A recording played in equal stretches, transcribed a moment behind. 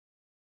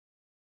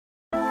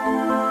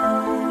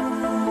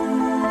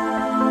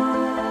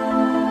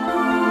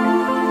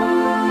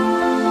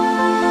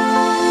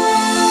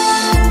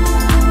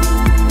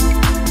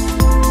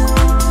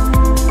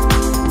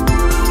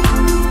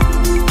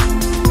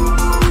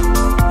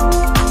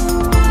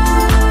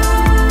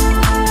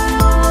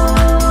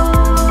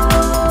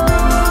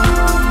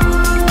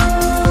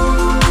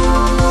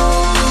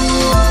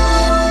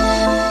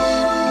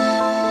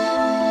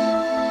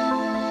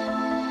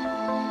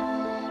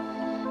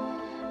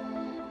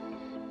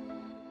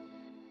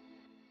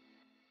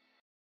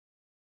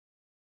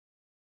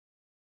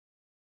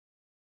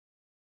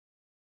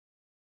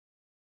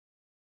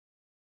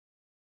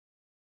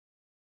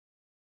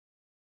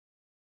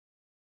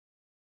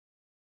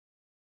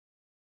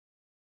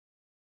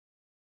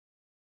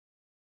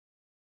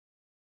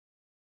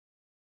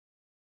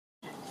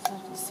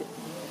Sit here.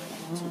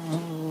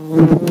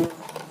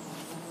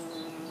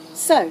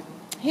 So,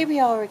 here we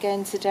are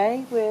again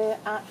today. We're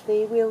at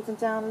the Weald and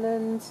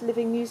Downland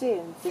Living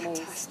Museum, Denise.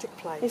 Fantastic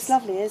place. It's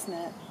lovely, isn't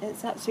it?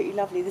 It's absolutely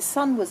lovely. The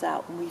sun was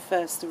out when we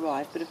first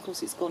arrived, but of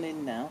course it's gone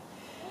in now.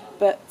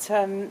 But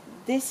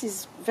this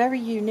is very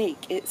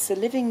unique. It's a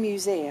living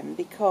museum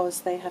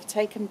because they have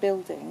taken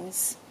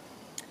buildings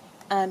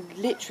and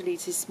literally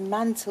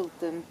dismantled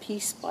them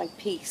piece by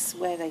piece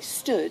where they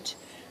stood,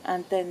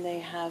 and then they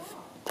have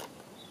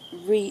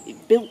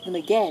rebuilt them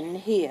again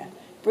here,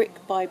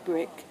 brick by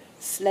brick,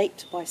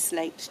 slate by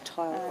slate,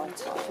 tile by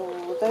tile.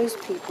 For those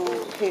people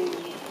who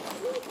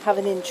have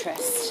an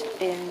interest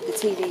in the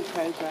TV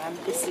programme,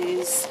 this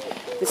is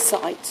the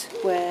site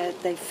where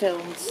they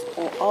filmed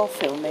or are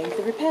filming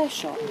the repair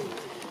shop.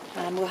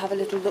 And we'll have a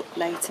little look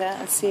later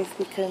and see if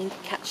we can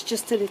catch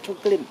just a little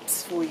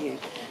glimpse for you.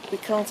 We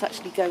can't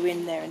actually go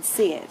in there and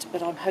see it,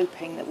 but I'm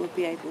hoping that we'll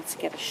be able to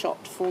get a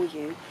shot for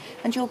you.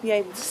 And you'll be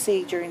able to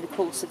see during the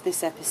course of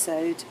this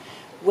episode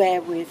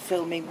where we're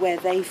filming, where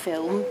they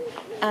film,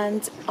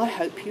 and I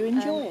hope you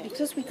enjoy it.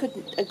 Because we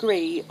couldn't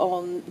agree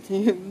on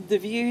the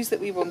views that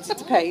we wanted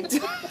to paint,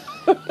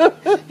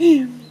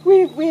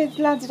 we've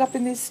landed up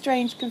in this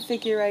strange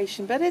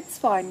configuration, but it's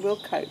fine,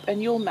 we'll cope,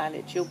 and you'll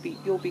manage, you'll be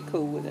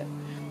cool with it.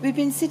 We've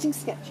been sitting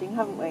sketching,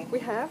 haven't we? We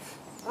have.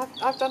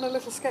 I've done a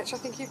little sketch. I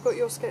think you've got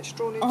your sketch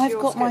drawn into I've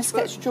your got my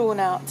sketchbook. sketch drawn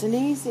out.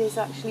 Denise is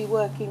actually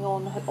working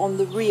on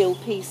the real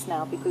piece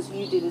now because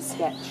you did a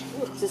sketch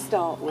to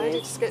start with. I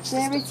did a sketch.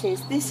 There it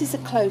is. This is a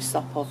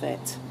close-up of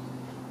it.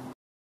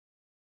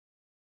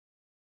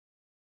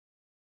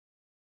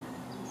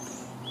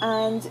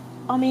 And,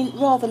 I mean,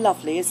 rather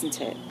lovely, isn't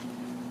it?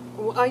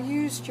 Well, I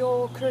used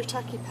your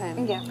Kuretake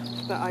pen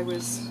that I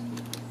was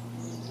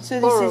So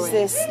this is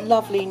this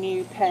lovely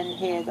new pen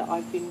here that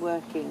I've been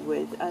working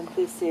with, and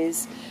this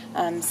is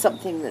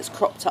something that's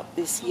cropped up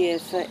this year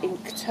for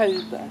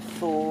Inktober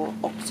for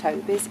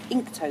October. It's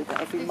Inktober.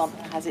 Every month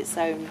has its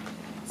own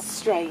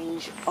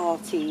strange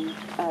arty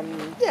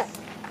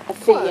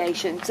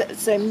affiliation.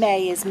 So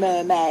May is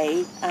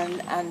Mermay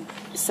and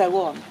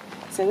so on.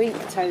 So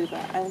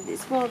Inktober, and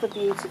it's rather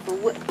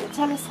beautiful.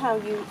 Tell us how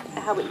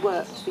it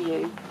worked for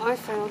you. I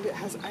found it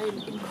has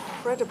an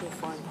incredible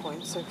fine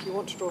point, so if you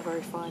want to draw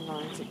very fine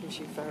lines, it gives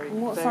you very,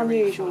 And what's very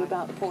unusual fine.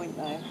 about the point,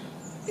 though?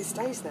 It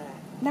stays there.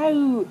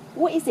 No,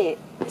 what is it?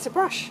 It's a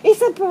brush.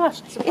 It's a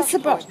brush. It's a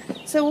brush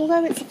Point. So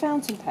although it's a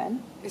fountain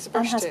pen It's a and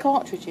brush has tip.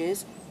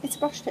 cartridges, it's a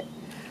brush tip.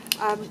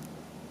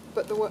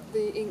 But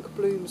the ink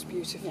blooms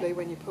beautifully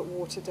when you put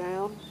water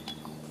down.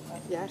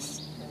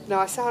 Yes. No,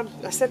 I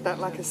said that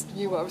like I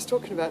knew what I was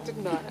talking about,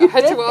 didn't I? I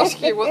had to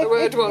ask you what the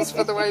word was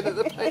for the way that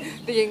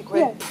the ink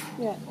went.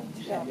 Yeah,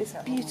 it's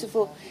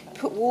beautiful.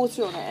 Put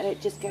water on it and it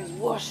just goes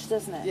whoosh,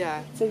 doesn't it?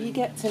 Yeah. So you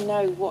get to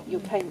know what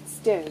your paints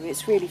do.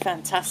 It's really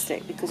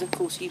fantastic because, of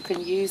course, you can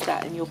use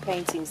that in your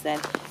paintings then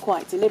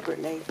quite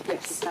deliberately,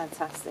 which is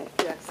fantastic.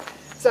 Yes.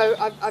 So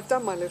I've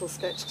done my little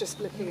sketch just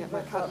looking at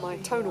my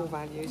tonal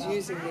values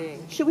using the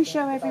ink. Shall we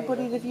show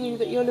everybody the view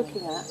that you're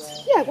looking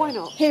at? Yeah, why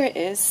not? Here it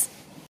is.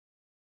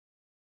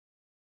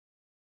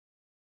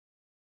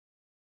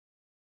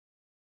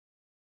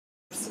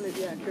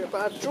 Absolutely accurate,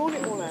 but I've drawn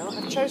it all out.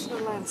 I've chosen a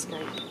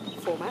landscape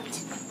format.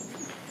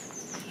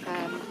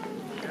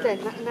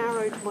 Again, that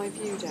narrowed my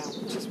view down,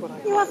 which is what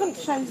I You haven't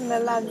chosen a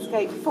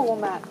landscape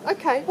format.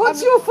 Okay.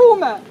 What's your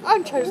format?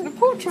 I'm chosen a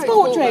portrait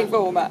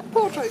format.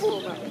 Portrait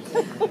format.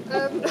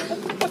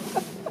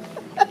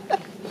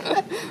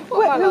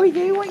 Who are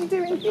you? What are you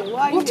doing here?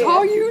 Why What here?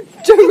 are you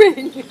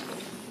doing?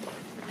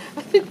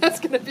 I think that's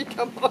going to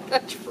become my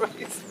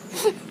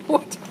catchphrase.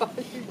 What are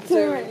you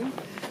doing?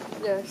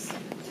 Yes.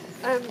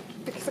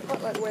 Because I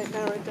quite like the way it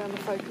narrowed down the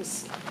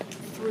focus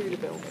through the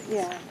building.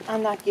 Yeah,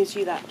 and that gives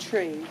you that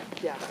tree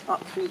Yeah.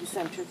 up through the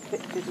centre of the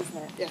picture, doesn't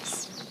it?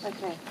 Yes.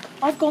 Okay.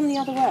 I've gone the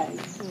other way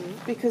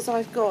because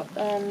I've got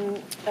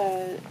a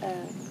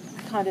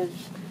kind of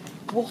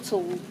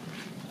wattle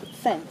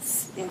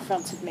fence in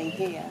front of me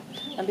here,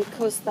 and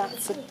because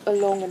that's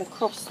along and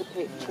across the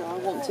picture, I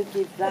want to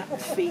give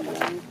that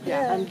feeling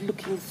and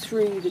looking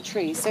through the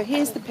trees. So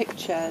here's the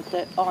picture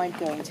that I'm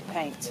going to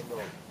paint.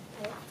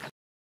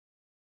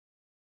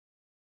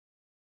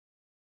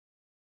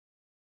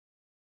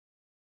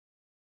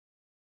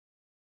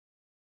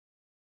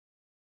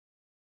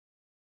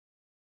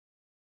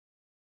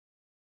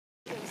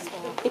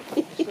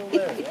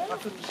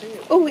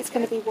 Oh, it's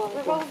going to be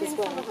wildlife as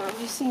well. Have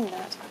you seen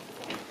that?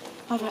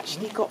 I've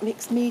actually got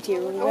mixed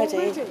media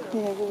already.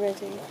 Yeah,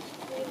 already.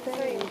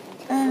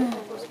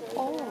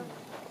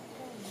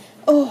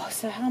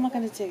 So how am I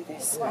going to do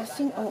this? I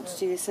think I want to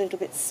do this a little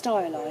bit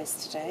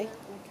stylised today.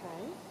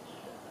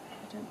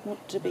 I don't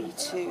want to be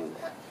too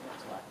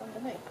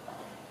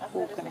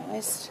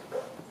organised.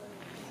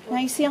 Now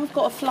you see I've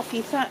got a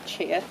fluffy thatch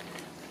here.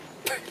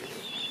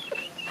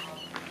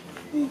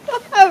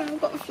 I've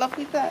got a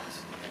fluffy thatch.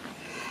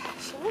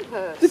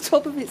 The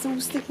top of it's all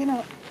sticking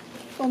up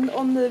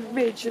on the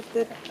ridge of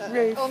the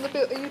roof.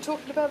 Are you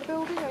talking about the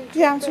building?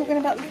 Yeah, I'm talking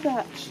about the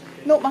thatch.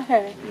 Not my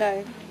hair,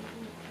 no.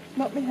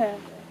 Not my hair.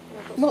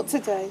 Not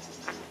today.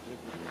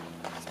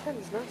 This pen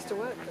is nice to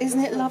work with.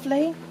 Isn't it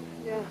lovely?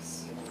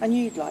 Yes. I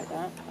knew you'd like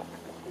that.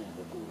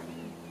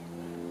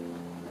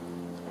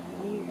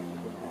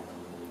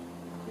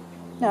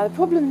 Now, the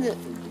problem that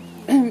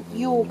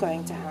you're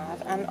going to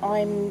have, and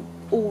I'm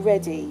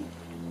already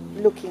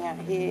looking at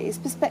here, is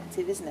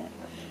perspective, isn't it?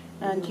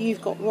 And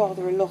you've got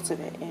rather a lot of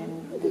it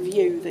in the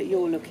view that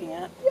you're looking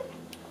at. Yeah.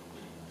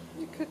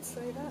 You could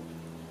say that.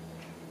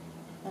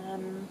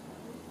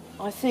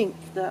 I think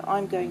that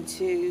I'm going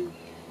to...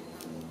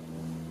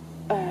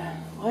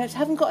 I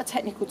haven't got a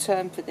technical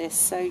term for this,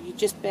 so you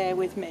just bear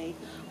with me.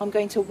 I'm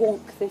going to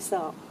wonk this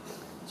up.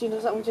 Do you know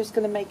what? I'm just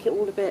going to make it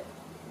all a bit...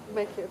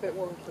 Make it a bit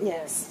wonky.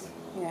 Yes,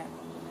 yeah.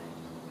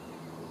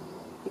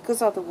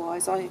 Because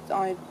otherwise I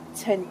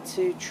tend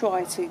to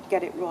try to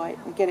get it right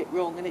and get it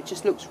wrong, and it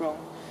just looks wrong.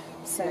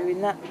 So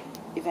in that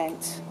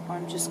event,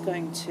 I'm just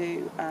going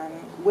to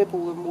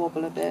wibble and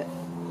wobble a bit.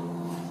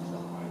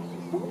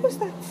 What was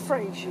that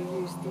phrase you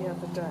used the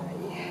other day?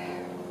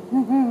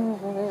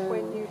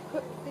 When you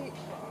put the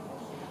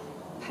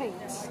paint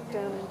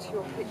down into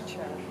your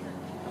picture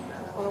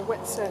on a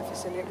wet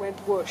surface and it went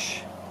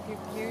whoosh. You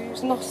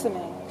used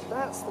Blossoming.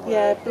 That's the word.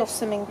 Yeah,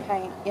 blossoming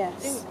paint,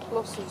 yes. Ink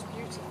blossoms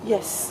beautifully.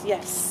 Yes,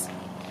 yes.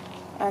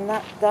 And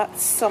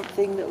that's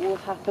something that will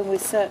happen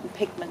with certain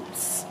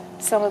pigments.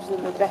 Some of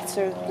them are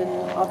better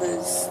than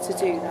others to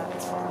do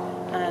that.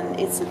 And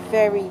it's a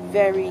very,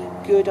 very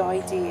good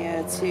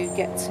idea to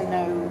get to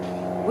know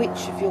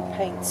which of your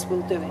paints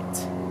will do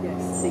it.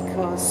 Yes.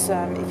 Because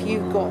if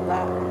you've got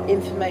that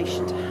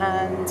information to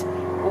hand,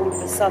 all of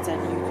a sudden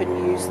you can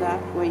use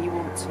that where you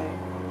want to.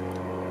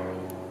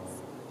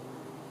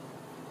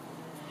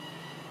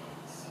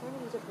 So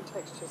many different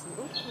textures, and it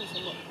all depends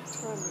on what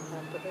time we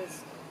have, but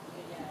there's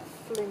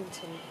flint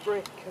and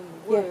brick and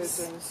wood and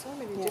so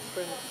many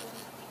different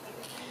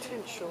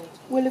potential.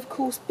 Well, of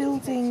course,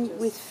 building textures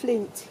with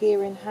flint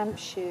here in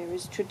Hampshire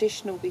is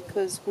traditional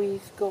because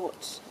we've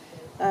got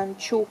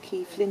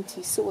chalky,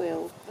 flinty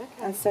soil,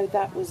 and so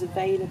that was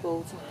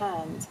available to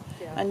hand.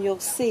 Yeah. And you'll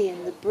see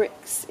in the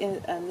bricks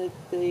and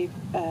the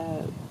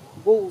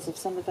walls of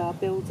some of our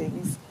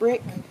buildings,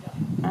 brick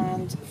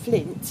and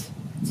flint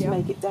to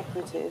make it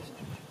decorative.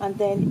 And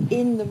then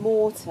in the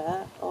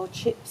mortar are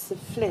chips of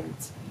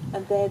flint,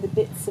 and they're the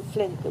bits of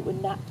flint that were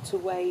napped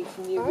away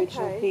from the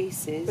original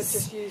pieces, but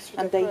just used for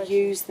and decoration. They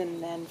use them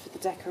then for the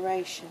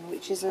decoration,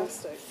 which is a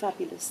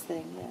fabulous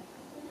thing. Yeah,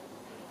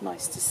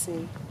 nice to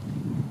see.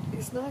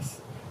 It's nice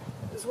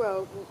as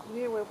well.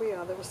 Near where we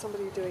are, there was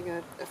somebody doing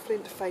a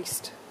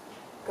flint-faced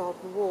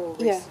garden wall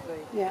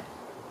recently. Yeah.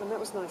 And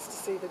that was nice to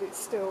see that it's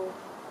still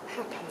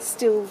happening.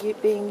 Still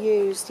being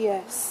used,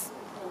 yes.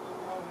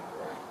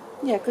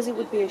 Yeah, because it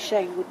would be a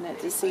shame, wouldn't it,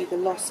 to see the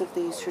loss of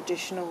these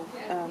traditional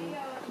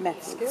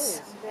methods.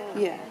 Skills,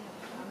 yeah.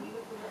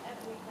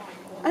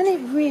 And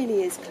it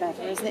really is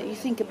clever, isn't it? You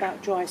think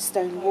about dry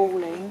stone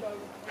walling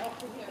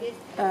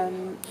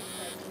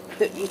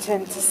that you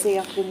tend to see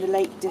up in the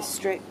Lake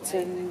District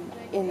and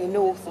in the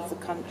north of the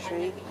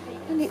country,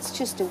 and it's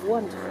just a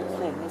wonderful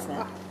thing, isn't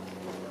it?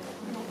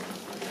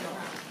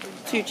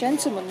 Two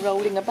gentlemen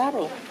rolling a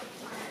barrel.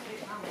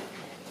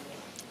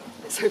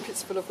 Let's hope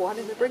it's full of wine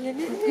and they're bringing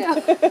it here.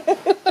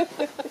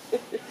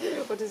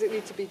 Or does it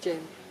need to be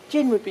gin?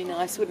 Gin would be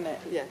nice, wouldn't it?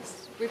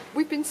 Yes.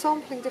 We've been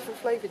sampling different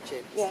flavoured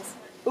gins. Yes.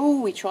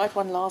 Oh, we tried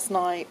one last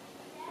night.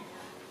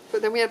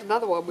 But then we had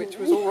another one which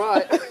was all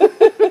right.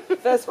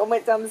 First one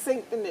went down the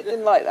sink, didn't it?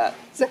 Didn't like that.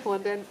 Second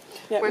one then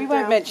we won't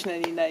down. mention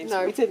any names, No.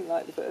 but we didn't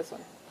like the first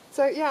one.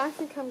 So, yeah, I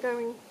think I'm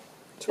going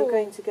tall. You're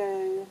going to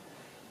go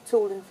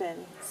tall and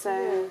thin.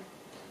 So,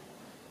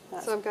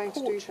 that's so I'm going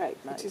portrait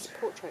mode. It is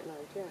portrait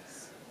mode,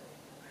 yes.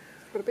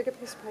 Got a bigger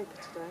piece of paper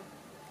today.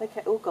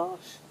 Okay, oh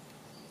gosh.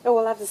 Oh,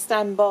 I'll have to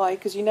stand by,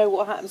 because you know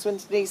what happens when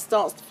Denise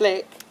starts to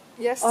flick.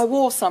 Yes. I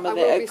wore some of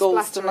it at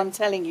Galston, splattering. I'm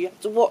telling you, you have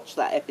to watch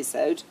that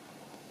episode.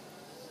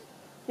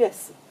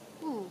 Yes.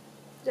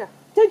 Yeah.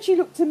 Don't you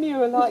look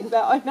demure like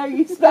that? I know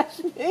you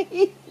splashed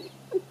me.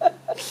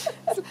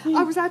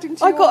 I was adding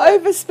to I your got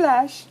work.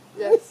 oversplashed.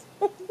 Yes.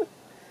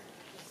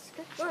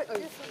 Right. I've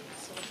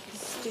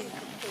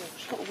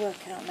got to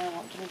work out now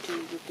what I'm going to do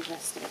with the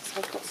rest of it.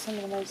 So I've got some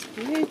of the most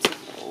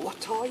beautiful...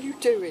 What are you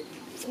doing?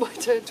 It's my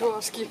turn to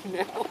ask you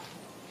now.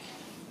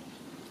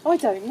 I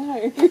don't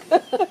know.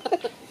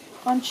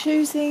 I'm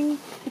choosing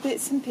the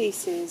bits and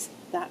pieces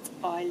that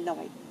I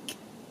like.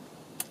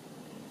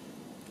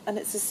 And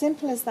it's as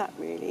simple as that,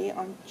 really.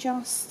 I'm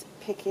just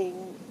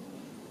picking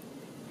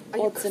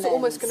odds and ends.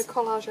 Almost going to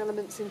collage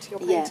elements into your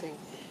painting?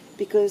 Yeah,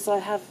 because I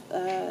have...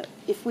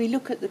 if we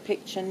look at the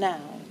picture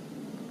now,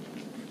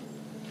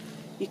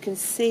 you can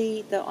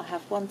see that I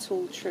have one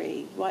tall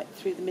tree right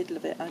through the middle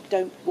of it. I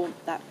don't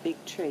want that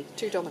big tree.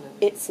 Too dominant.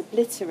 It's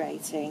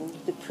obliterating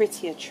the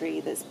prettier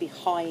tree that's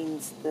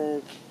behind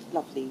the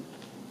lovely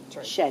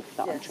shed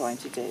that I'm trying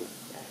to do.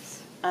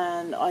 Yes.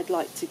 And I'd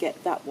like to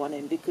get that one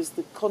in because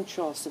the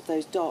contrast of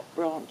those dark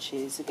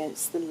branches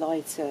against the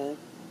lighter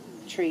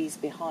trees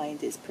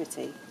behind is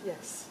pretty.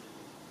 Yes.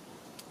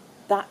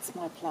 That's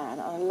my plan.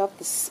 And I love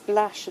the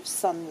splash of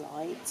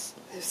sunlight.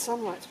 The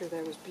sunlight through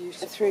there was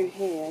beautiful. Through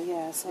here,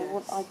 yeah. So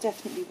Yes. I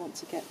definitely want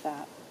to get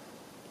that.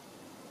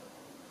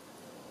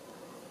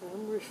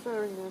 I'm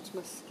referring now to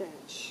my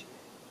sketch.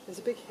 There's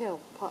a big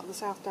hill, part of the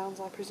South Downs,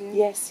 I presume.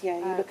 Yes, yeah,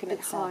 you're looking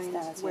at South behind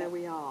Downs, where yeah.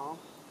 we are.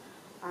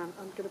 And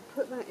I'm going to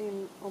put that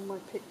in on my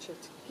picture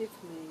to give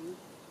me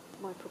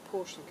my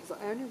proportion, because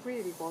I only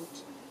really want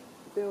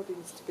the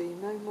buildings to be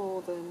no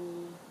more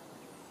than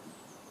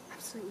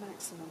absolute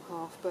maximum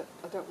half, but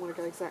I don't want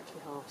to go exactly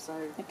half, so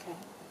Okay.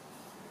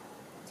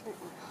 take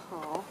my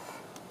half,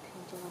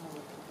 come down a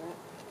little bit.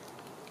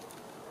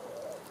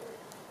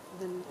 And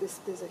then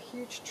there's a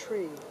huge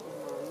tree in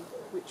mine,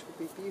 which would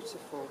be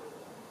beautiful.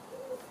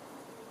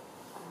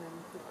 And then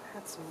we've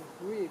had some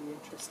really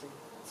interesting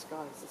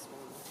skies this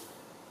morning.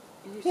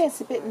 Beautiful. Yeah, it's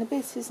a bit and a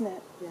bit, isn't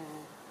it? Yeah.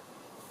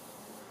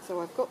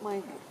 So I've got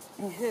my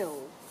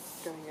hill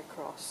going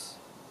across.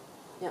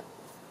 Yep.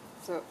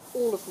 So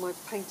all of my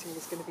painting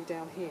is going to be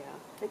down here.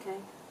 Okay.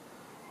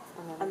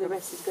 Then And the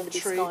rest is going to be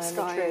tree, sky and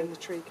the tree. and the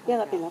tree Yeah,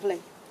 that'd be coming up.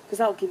 lovely. Because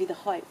that'll give you the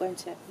height,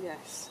 won't it?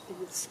 Yes,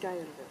 with the scale of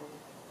it all.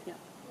 Yeah.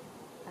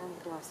 And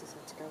the glasses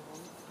had to go on.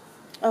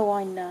 Oh,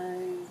 I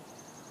know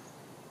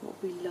what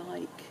we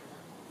like.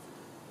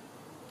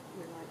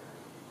 We're like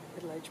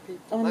middle-aged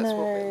people. Oh, That's no.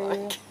 what we're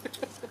like.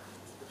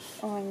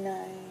 I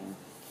know.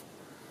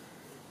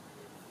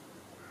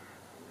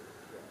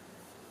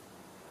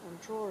 I'm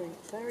drawing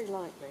very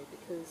lightly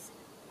because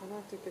when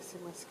I did this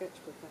in my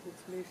sketchbook, I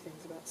had to move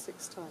things about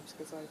 6 times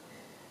because I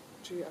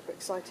got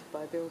excited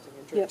by a building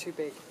and drew Yep. it too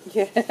big.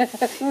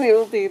 Yeah, we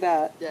all do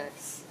that.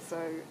 Yes, so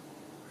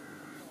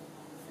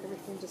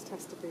everything just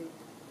has to be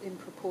in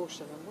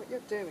proportion. And what you're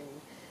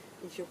doing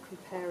is you're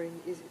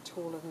comparing, is it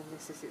taller than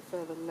this, is it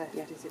further left,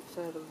 Yeah. is it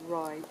further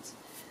right.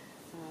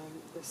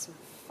 There's some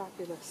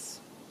fabulous,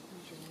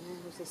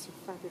 there's some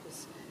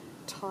fabulous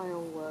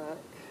tile work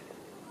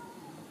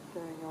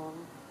going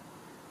on.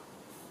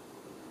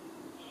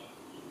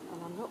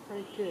 And I'm not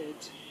very good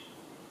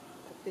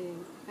at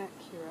being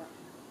accurate.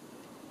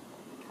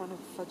 I kind of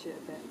fudge it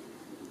a bit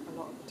a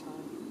lot of the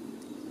time.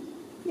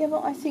 Yeah,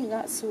 but I think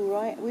that's all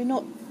right. We're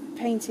not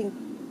painting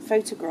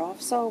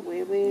photographs, are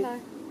we? We're,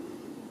 No.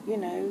 you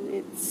know,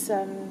 it's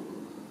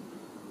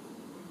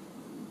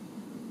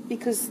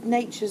because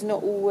nature's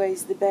not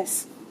always the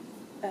best.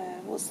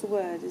 What's the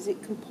word? Is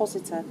it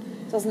compositor?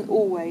 Doesn't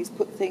always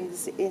put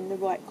things in the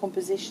right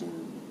composition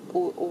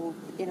or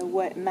in a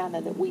manner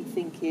that we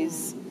think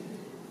is.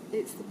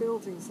 It's the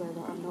buildings though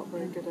that I'm not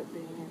very good at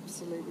being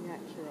absolutely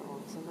accurate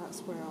on, so that's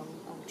where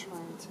I'm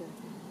trying to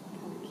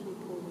kind of keep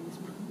all these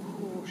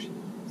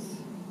proportions.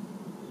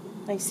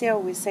 You see, I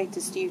always say to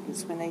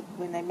students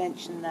when they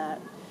mention that,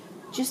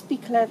 just be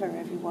clever,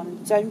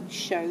 everyone. Don't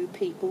show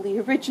people the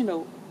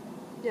original.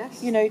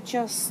 Yes. You know,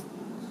 just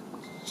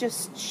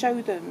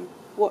show them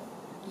what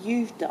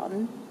you've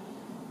done.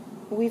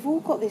 We've all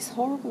got this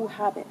horrible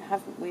habit,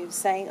 haven't we, of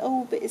saying,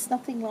 oh, but it's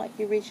nothing like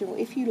the original.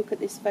 If you look at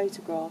this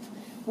photograph,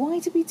 why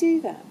do we do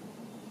that?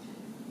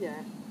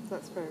 Yeah,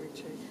 that's very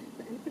true.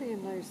 But anybody who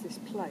knows this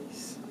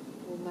place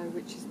will know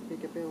which is the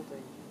bigger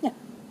building. Yeah.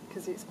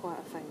 Because it's quite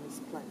a famous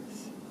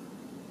place.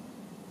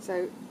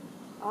 So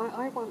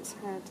I once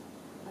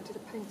I did a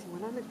painting,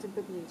 when I lived in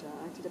Bermuda,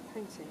 I did a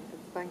painting of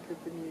the Bank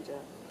of Bermuda,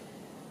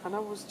 and I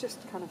was just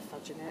kind of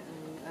fudging it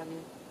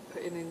and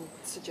putting in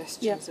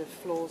suggestions of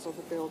flaws of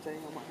the building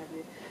and what have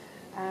you.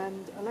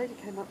 And a lady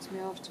came up to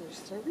me afterwards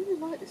and said, I really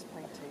like this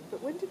painting,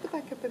 but when did the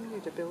Bank of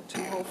Bermuda build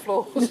 2 whole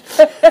floors?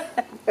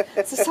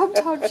 So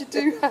sometimes you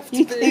do have to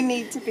You do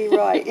need to be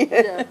right.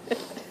 yeah.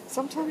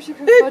 Sometimes you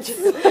can fudge it.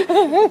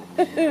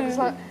 It's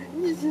like,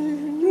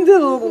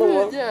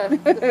 yeah.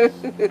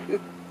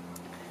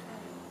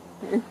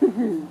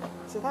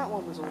 So that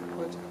one was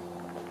awkward.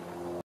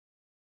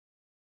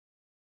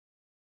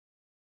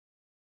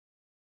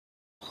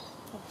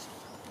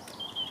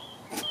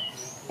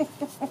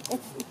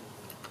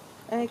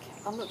 Okay.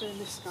 I'm not doing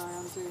this sky,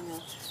 I'm doing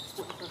what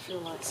I feel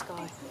like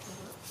sky.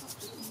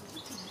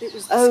 It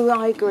was Oh,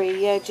 I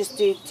agree. Yeah, just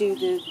do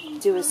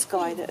a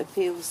sky that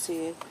appeals to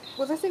you.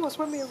 well, the thing was,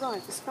 when we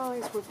arrived, the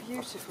skies were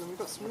beautiful. We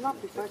got some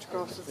lovely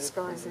photographs of the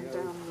skies in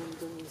Downland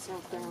and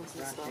South Downs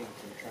and stuff.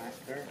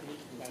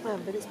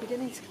 But it's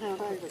beginning to cloud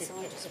over, so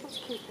I just want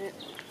to keep it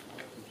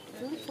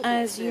a little bit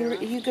As clearer.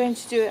 you're going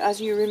to do it as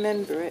you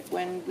remember it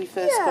when we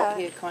first got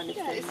here, kind of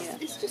thing.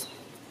 It's just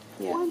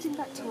Yeah. winding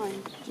back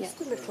time just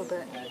a little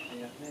bit.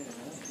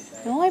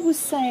 Now, I was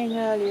saying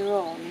earlier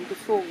on,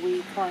 before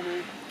we kind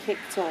of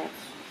kicked off,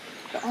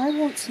 that I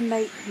want to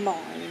make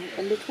mine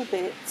a little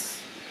bit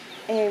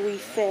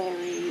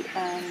airy-fairy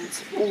and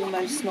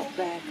almost not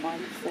there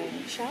kind of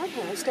thing. Sharon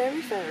Hurst,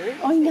 airy fairy.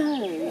 I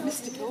know.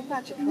 Mystical,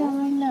 magical. No,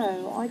 I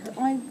know.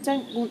 I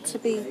don't want to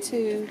be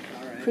too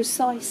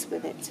precise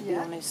with it, to be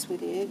honest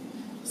with you.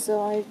 So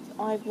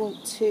I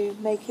want to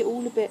make it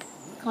all a bit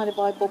kind of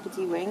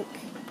eye-bobbedy-wink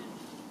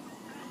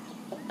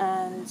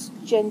and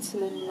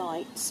gentle and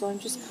light. So I'm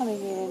just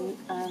coming in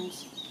and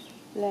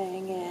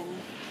laying in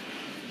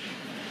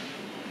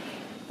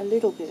a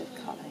little bit of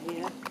colour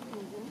here.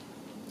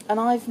 And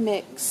I've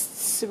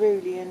mixed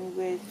cerulean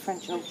with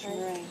French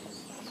ultramarine.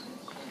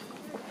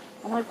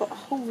 And I've got a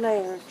whole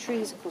layer of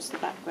trees across the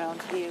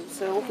background here,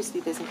 so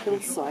obviously there's a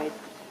hillside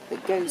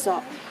that goes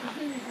up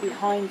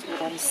behind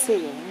what I'm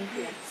seeing.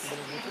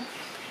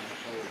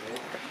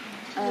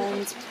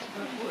 And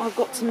I've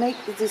got to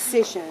make the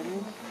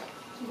decision.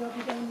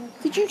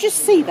 Did you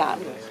just see that?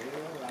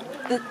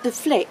 The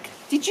flick.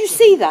 Did you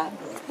see that?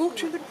 Walk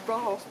through the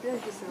grass,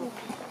 behave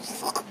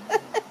yourself.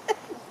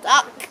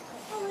 Duck.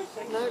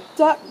 No.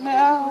 Duck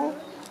now.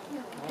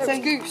 There was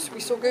goose. We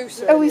saw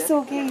goose Oh, we earlier.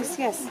 saw geese,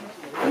 yes.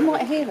 We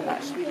might hear them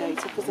actually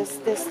later because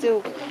they're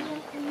still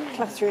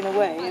clattering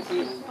away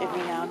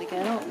every now and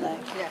again, aren't they?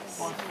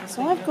 Yes.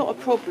 So I've got a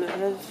problem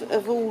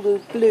of all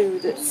the blue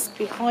that's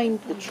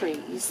behind the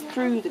trees,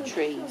 through the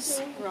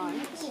trees.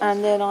 Right.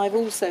 And then I've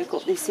also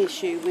got this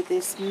issue with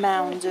this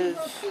mound of,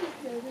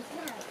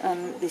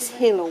 this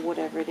hill or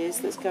whatever it is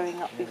that's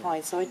going up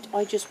behind. So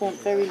I just want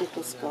very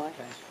little sky.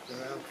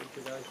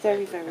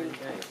 Very, very little.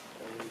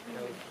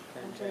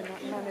 I'm doing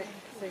that manic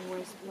thing where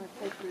my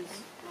paper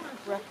is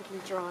rapidly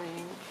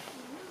drying.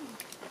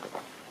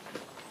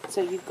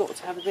 So you've got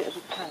to have a bit of a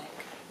panic.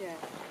 Yeah.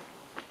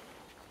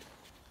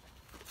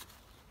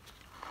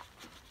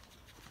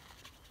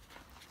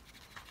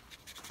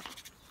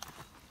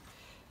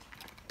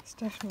 It's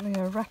definitely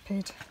a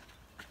rapid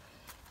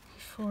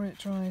before it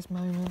dries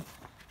moment.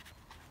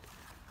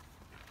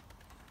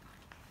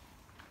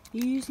 Are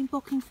you using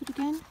Bockingford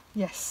again?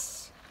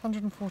 Yes,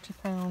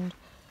 £140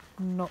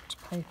 knot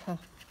paper.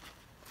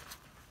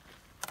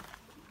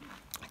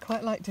 I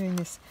quite like doing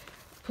this,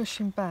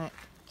 pushing back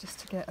just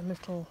to get a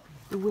little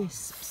The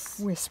wisps.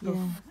 wisp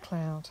of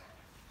cloud.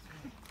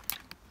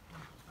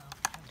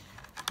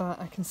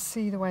 But I can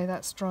see the way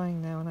that's drying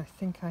now, and I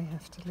think I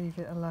have to leave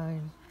it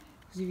alone.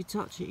 Because if you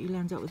touch it, you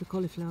land up with the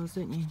cauliflowers,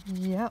 don't you?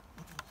 Yep.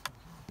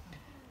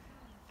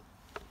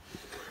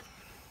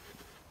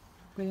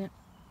 Brilliant.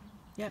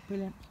 Yeah,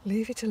 brilliant.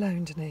 Leave it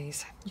alone,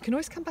 Denise. You can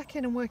always come back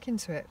in and work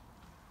into it,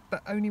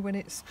 but only when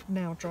it's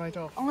now dried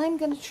off. I'm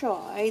going to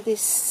try this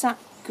sap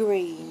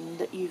green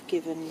that you've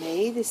given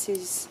me. This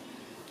is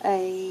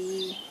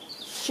a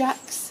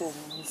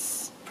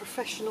Jackson's.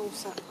 Professional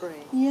sap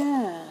green.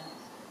 Yeah.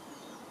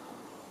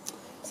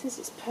 It says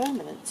it's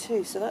permanent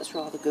too, so that's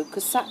rather good,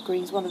 because sap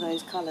green's one of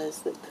those colours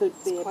that could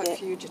be It's a quite bit,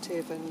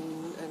 fugitive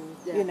and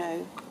yeah. you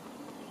know.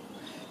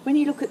 When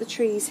you look at the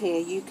trees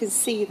here, you can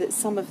see that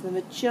some of them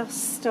are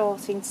just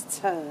starting to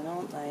turn,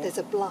 aren't they? There's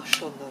a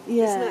blush on them.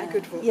 Yeah. Isn't that a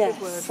good word Yes,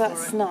 for it?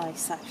 that's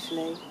nice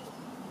actually.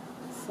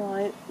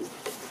 So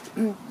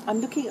I'm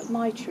looking at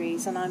my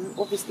trees and I'm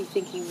obviously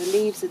thinking the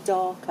leaves are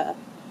darker.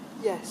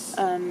 Yes.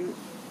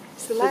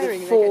 It's the For layering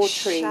the that four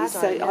gets trees,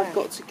 shadow, so yeah. I've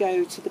got to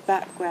go to the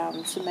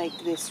background to make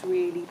this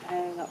really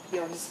pale up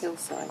here on this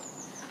hillside.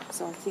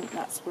 So I think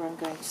that's where I'm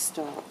going to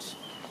start.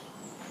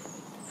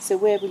 So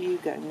where will you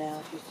go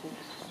now, do you think?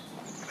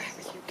 Where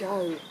will you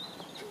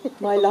go?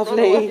 My Run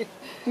lovely. away.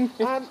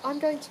 I'm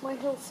going to my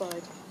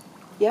hillside.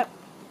 Yep.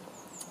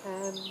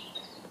 And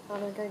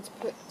I'm going to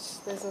put,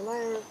 there's a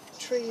layer of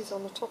trees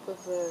on the top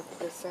of the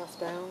South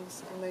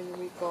Downs, and then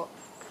we've got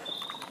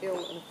a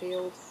hill and a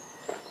field,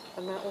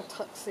 and that all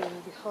tucks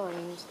in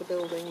behind the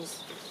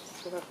buildings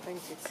that I've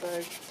painted.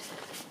 So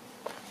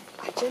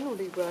I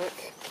generally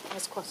work,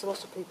 as quite a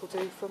lot of people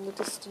do, from the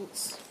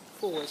distance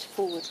forward.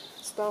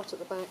 Start at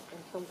the back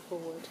and come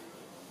forward.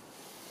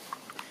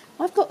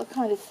 I've got a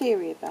kind of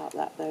theory about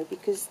that though,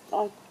 because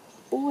I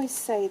always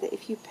say that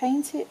if you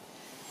paint it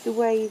the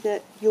way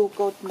that your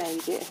God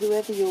made it,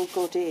 whoever your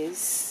God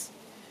is,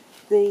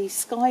 the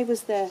sky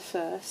was there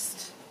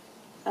first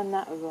and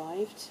that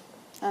arrived,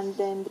 and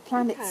then the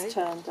planets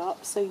turned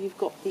up, so you've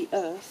got the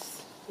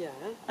earth, Yeah.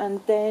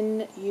 and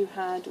then you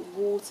had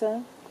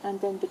water, and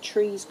then the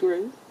trees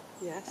grew,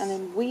 Yes. and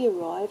then we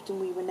arrived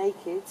and we were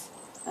naked,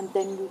 and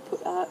then we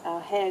put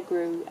our hair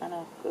grew and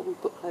we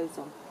put clothes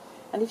on.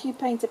 And if you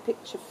paint a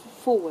picture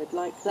forward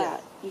like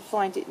that, you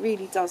find it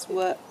really does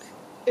work.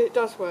 It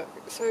does work.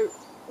 So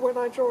when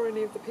I draw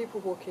any of the people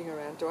walking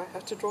around, do I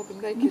have to draw them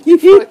naked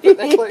before I put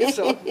their clothes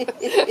on?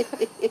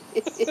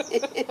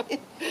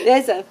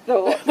 There's a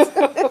thought.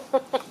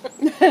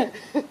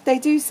 They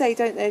do say,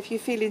 don't they, if you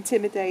feel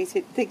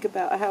intimidated, think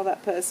about how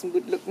that person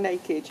would look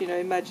naked, you know,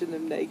 imagine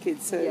them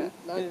naked. So Yeah,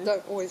 I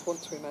don't always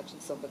want to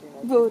imagine somebody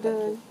naked. Well,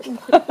 no.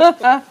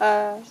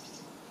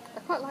 I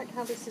quite like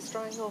how this is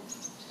drying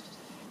off.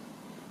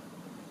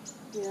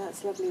 Yeah,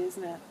 that's lovely,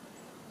 isn't it?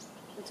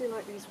 I do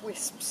like these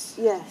wisps.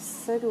 Yes,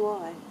 so do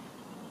I.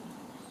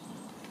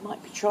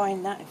 Might be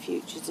trying that in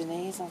future,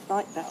 Denise. I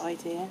like that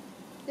idea.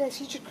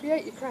 Yes, you should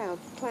create your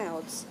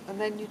clouds, and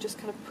then you just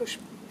kind of push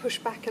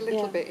back a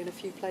little bit in a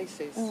few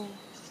places.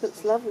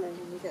 Looks lovely.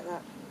 And you get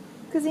that.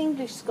 Because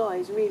English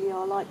skies really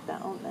are like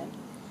that, aren't they?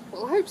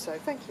 Well, I hope so,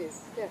 thank you.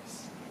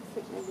 Yes. I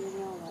think they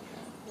really are like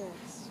that.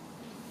 Yes.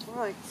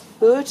 Right.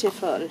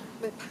 Beautiful.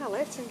 My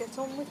palette and get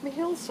on with my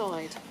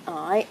hillside.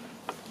 Aye.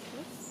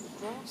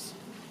 Grass.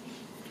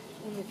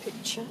 And the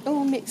picture.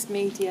 All mixed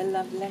media,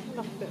 lovely.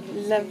 Lovely.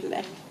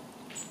 Lovely.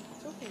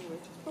 Talking of which,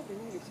 it's probably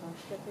nearly time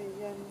to get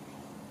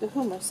the the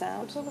hummus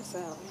out. Put hummus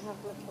out and have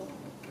a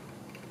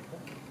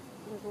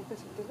little bit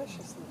of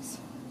deliciousness.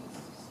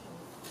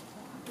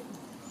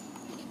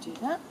 You could do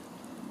that.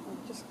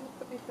 I'm just going to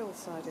put my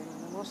hillside in,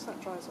 and then once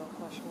that dries off,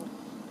 I shall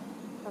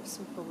have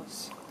some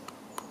hummus.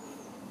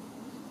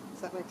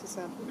 Does that make it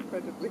sound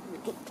incredibly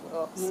middle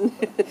class?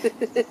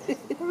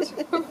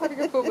 I'm having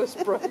a hummus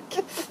break.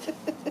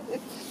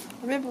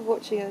 I remember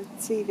watching a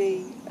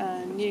TV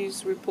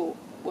news report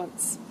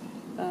once,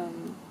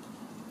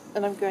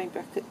 and I'm going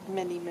back at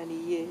many, many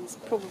years,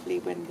 probably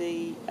when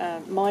the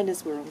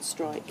miners were on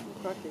strike.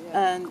 Exactly,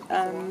 yeah.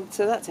 And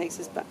so that takes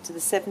us back to the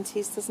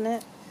 70s, doesn't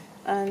it?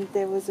 And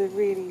there was a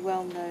really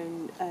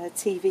well-known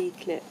TV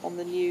clip on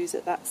the news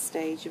at that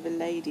stage of a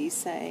lady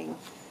saying,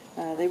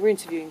 they were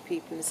interviewing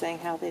people and saying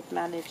how they'd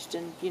managed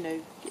and, you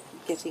know,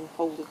 getting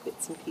hold of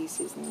bits and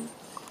pieces and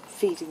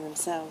feeding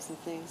themselves and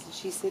things. And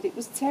she said, it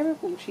was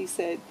terrible, she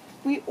said.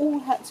 We all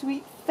had to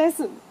eat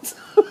pheasant.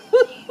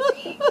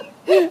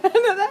 And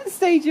at that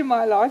stage in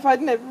my life,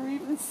 I'd never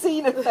even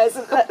seen a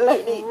pheasant, let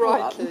alone eat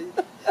one.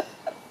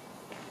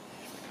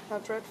 How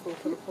dreadful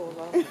for the poor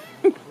lad.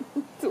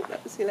 Thought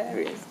that was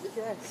hilarious.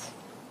 Yes.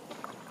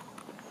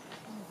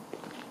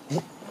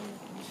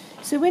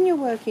 So when you're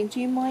working, do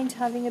you mind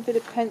having a bit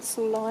of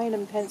pencil line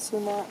and pencil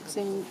marks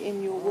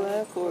in your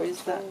work, or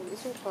is that...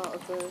 It's all part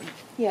of the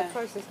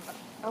process.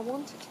 I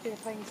want it to be a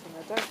painting.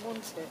 I don't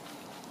want it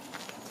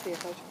to be a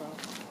photograph.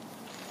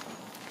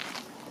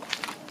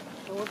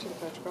 I wanted a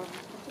photograph.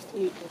 Just a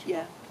photograph.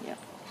 Yeah.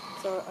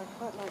 So I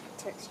quite like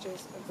the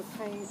textures of the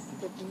paint,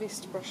 the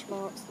mist brush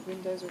marks, the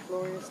windows of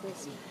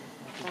gloriousness.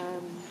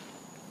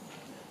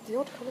 The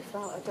odd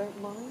cauliflower I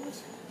don't mind.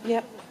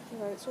 Yep. You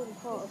know, it's all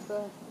part of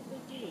the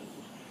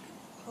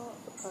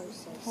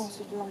process. Part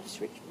of life's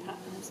rich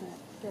pattern, isn't it?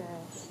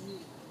 Yeah.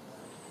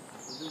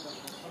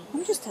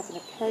 I'm just having a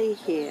play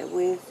here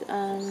with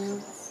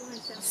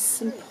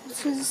some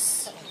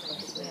Potter's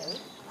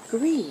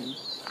green,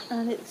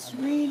 and it's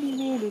really,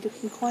 really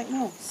looking quite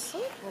nice.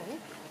 Okay.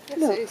 Yes,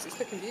 Look. it is. It's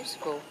looking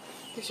beautiful.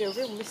 Gives you a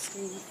real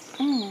misty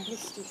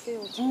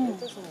feel to it,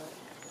 doesn't it?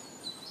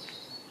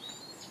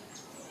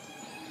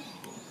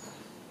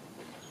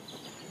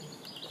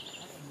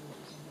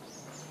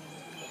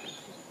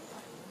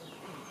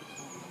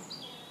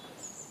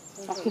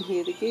 I can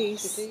hear the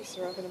geese. The geese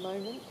are having a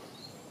moment.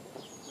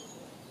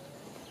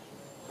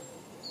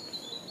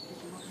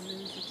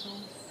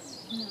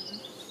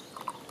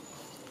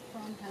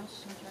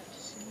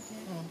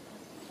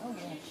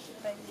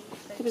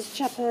 There was a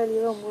chap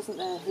earlier on, wasn't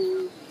there,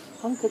 who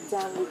hunkered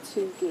down with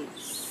two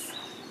geese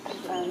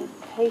and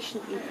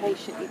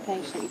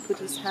patiently put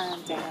his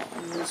hand out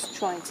and was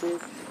trying to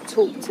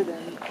talk to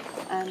them,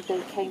 and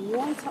they came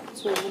right up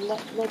to him and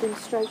let him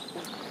stroke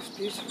them. It's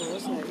beautiful,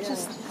 isn't it?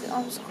 Yeah.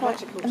 I was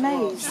quite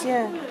amazed,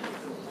 yeah.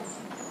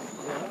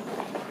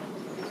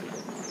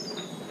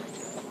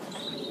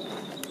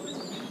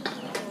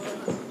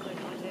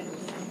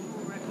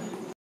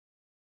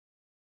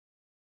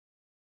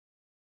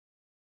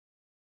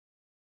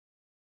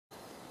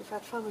 We've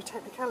had fun with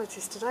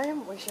technicalities today,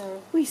 haven't we,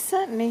 Sharon? We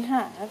certainly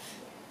have.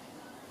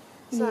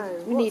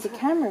 We need a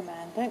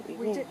cameraman, don't we?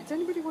 Really? Does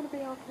anybody want to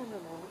be our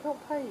cameraman? We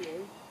can't pay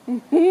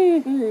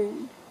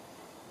you.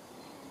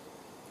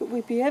 But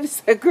we'd be ever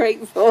so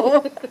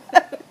grateful.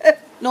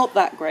 Not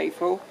that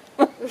grateful.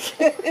 Who's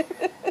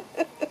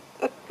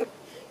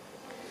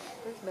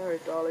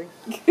married, darling?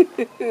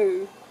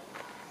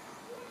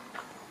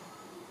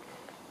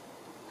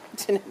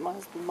 My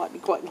husband might be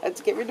quite glad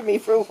to get rid of me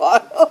for a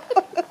while.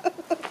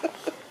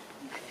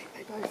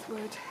 They both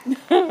would.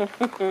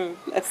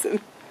 Bless him.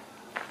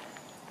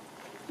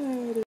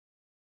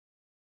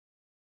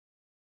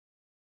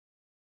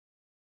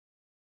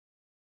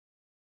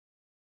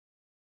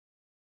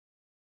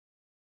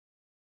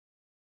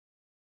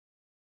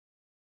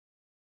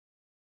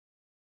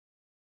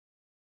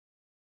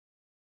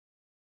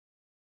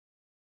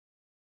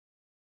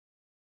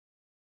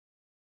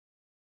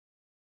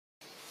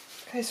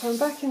 Okay, so I'm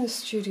back in the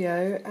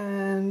studio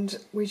and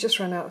we just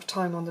ran out of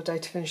time on the day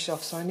to finish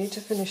off, so I need to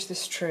finish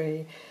this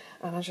tree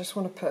and I just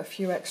want to put a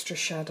few extra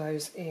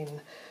shadows in.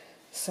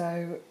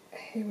 So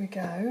here we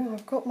go.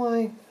 I've got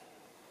my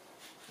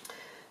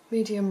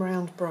medium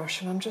round brush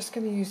and I'm just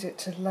going to use it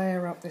to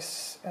layer up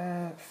this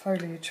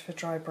foliage for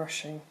dry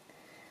brushing.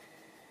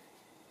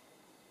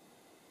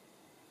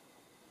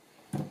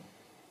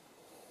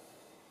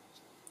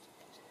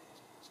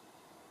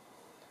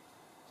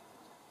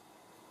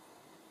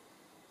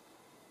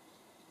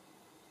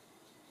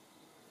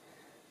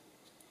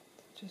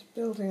 Just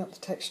building up the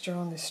texture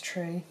on this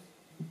tree.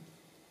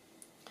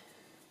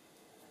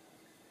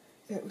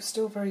 It was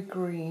still very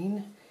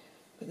green,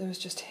 but there was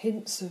just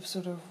hints of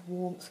sort of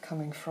warmth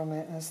coming from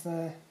it as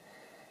the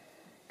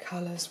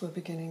colours were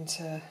beginning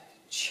to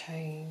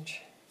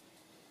change.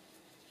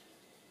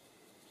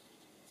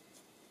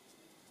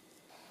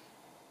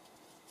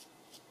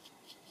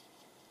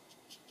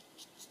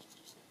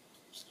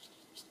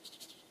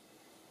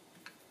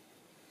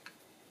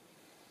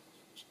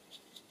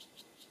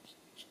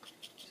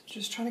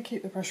 Just trying to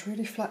keep the brush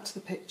really flat to the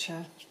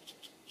picture.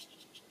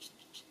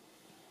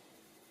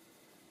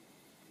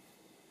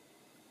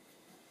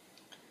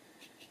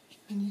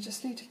 And you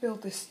just need to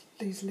build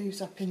these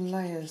leaves up in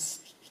layers,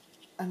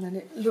 and then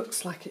it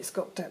looks like it's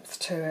got depth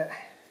to it.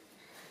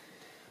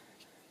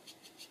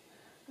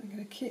 I'm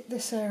going to keep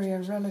this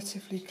area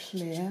relatively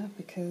clear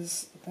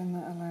because then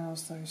that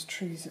allows those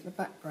trees at the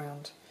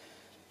background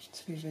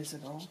to be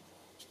visible.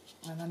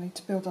 And I need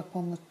to build up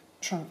on the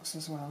trunks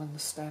as well and the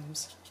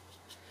stems.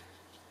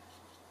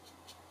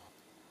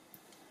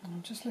 And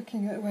I'm just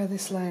looking at where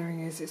this layering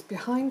is. It's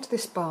behind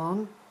this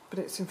barn, but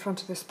it's in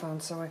front of this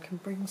barn, so I can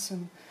bring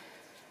some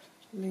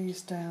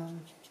leaves down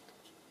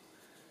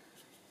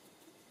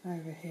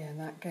over here, and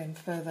that again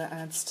further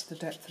adds to the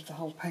depth of the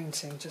whole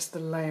painting, just the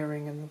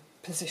layering and the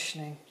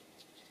positioning.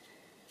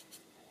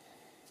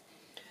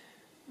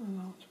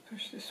 And I'll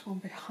push this one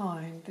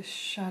behind. This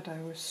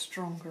shadow is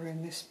stronger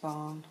in this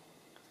barn.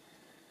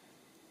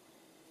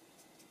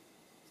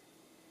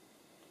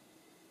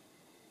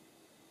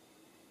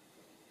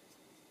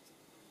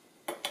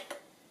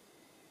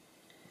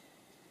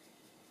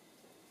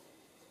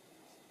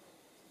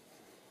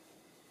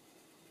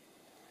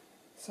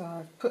 So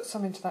I've put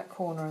some into that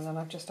corner and then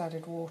I've just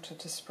added water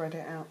to spread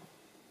it out.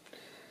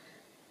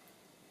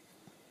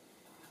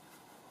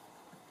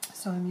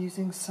 So I'm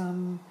using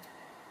some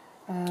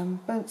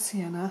burnt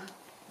sienna.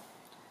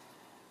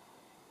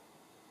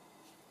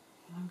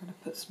 I'm going to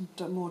put some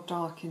more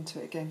dark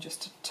into it again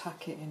just to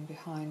tuck it in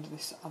behind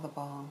this other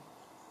barn.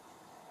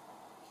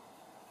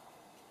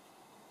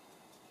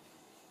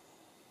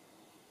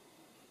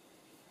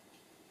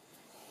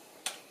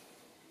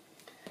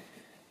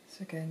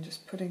 So again,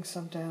 just putting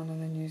some down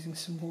and then using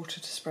some water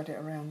to spread it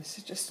around. This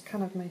is just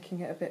kind of making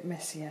it a bit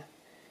messier.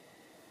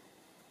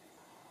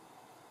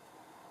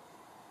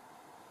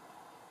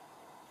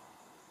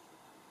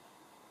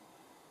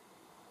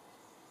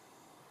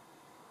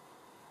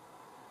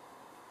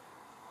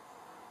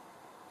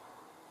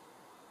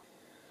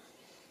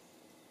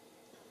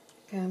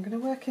 Okay, I'm going to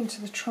work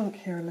into the trunk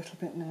here a little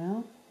bit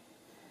now.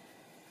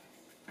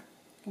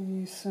 I'm going to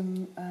use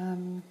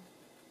some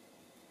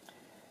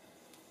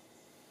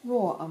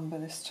raw umber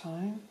this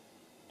time,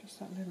 just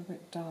that little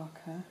bit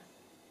darker.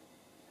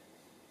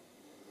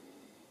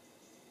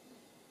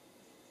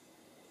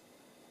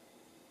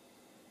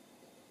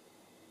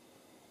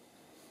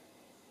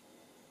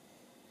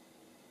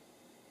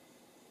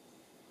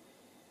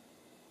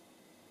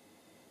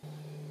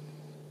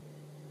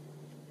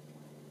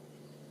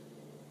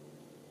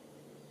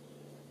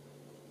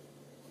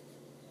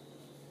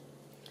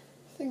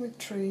 The thing with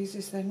trees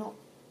is they're not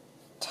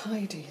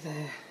tidy,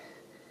 they're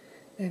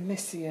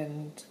messy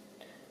and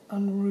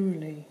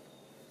unruly.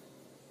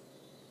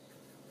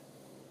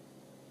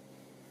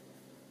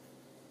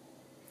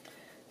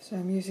 So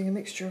I'm using a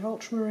mixture of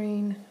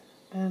ultramarine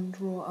and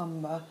raw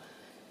umber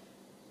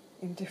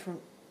in different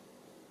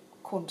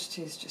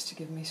quantities just to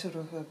give me sort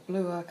of a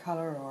bluer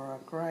colour or a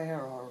greyer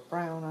or a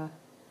browner.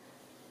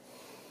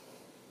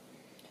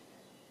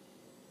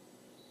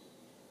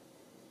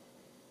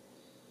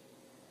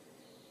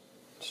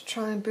 To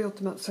try and build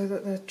them up so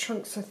that the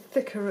trunks are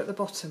thicker at the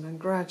bottom and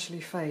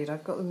gradually fade.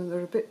 I've got them,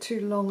 they're a bit too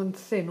long and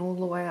thin all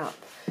the way up.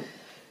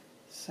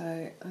 So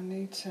I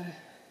need to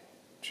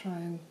try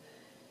and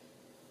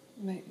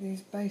make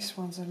these base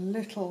ones a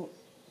little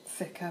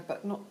thicker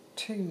but not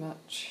too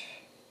much.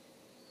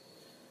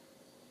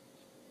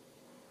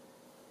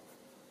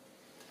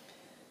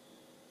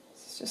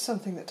 It's just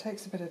something that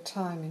takes a bit of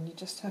time and you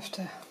just have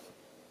to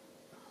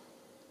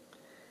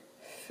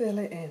fill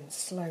it in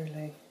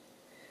slowly.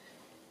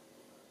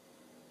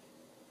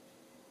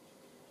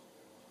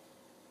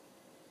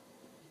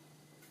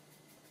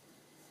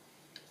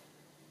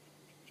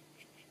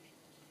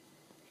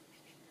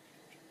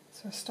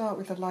 So I start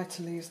with the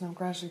lighter leaves and I'm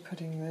gradually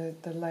putting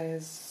the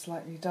layers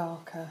slightly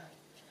darker.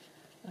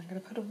 I'm going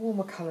to put a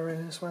warmer colour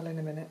in as well in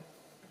a minute.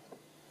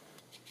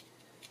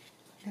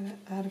 I'm going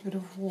to add a bit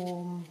of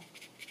warm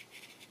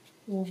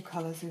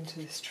colours into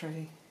this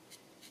tree.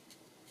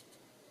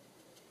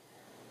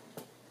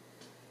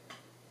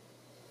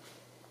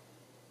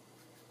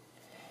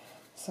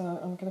 So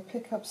I'm going to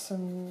pick up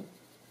some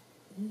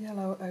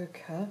yellow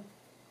ochre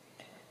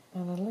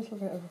and a little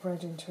bit of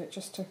red into it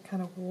just to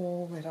kind of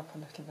warm it up a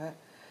little bit.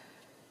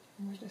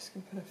 And we're just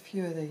going to put a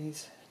few of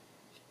these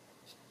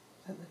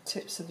at the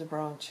tips of the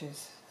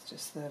branches. It's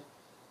just the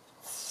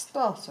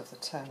start of the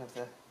turn of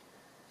the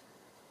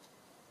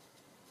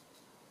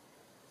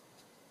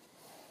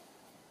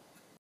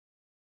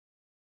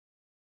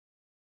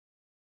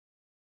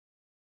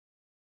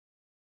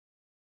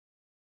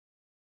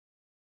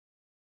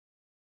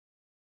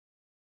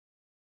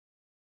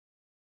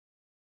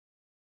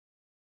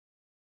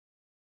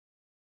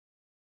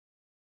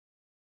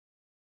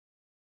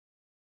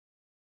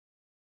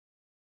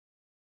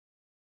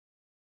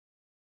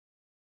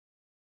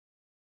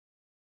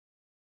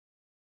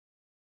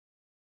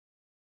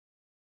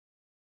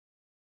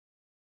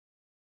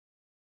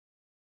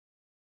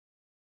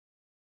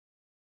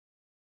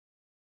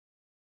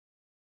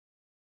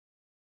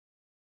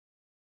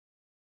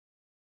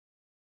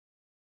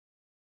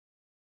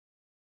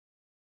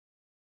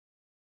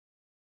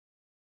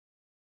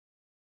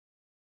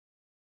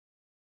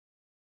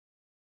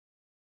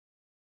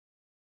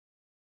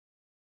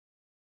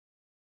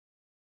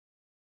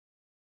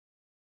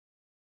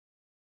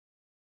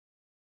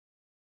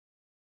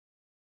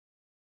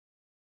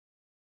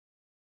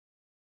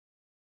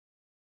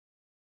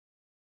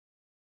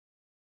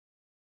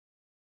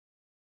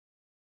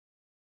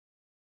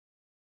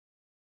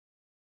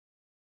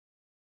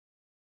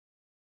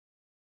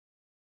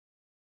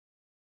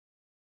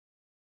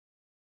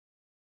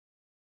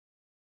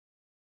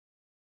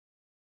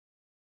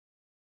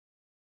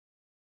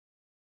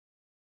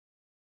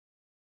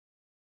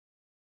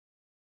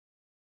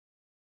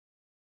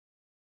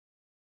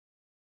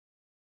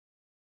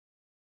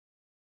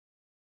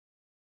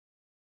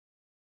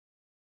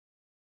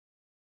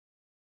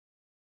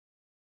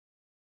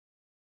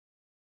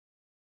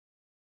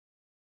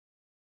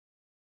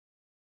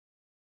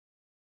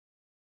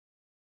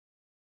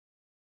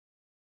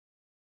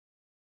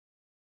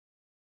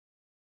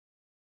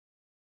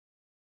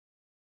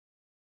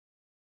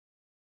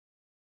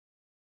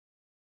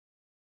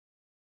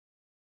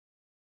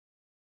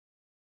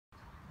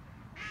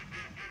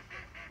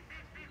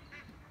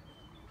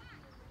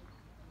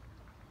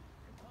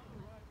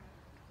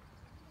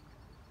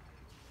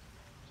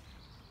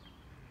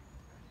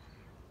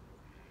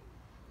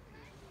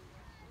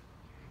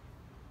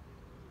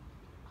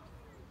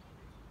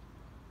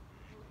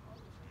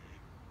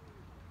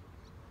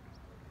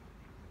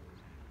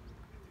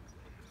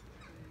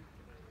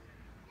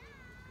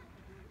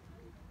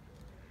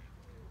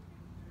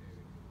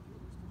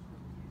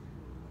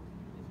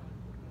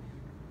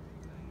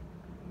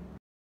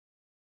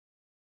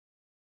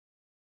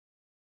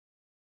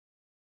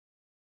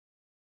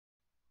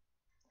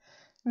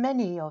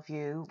Many of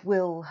you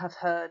will have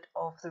heard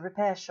of the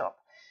repair shop.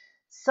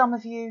 Some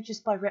of you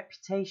just by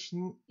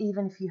reputation,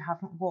 even if you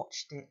haven't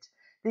watched it.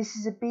 This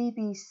is a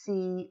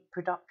BBC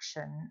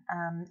production.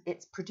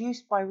 It's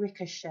produced by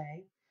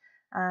Ricochet,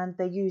 and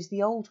they use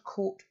the old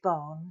court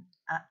barn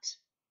at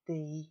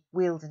the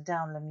Weald and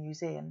Downland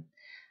Museum.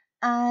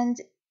 And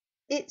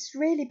it's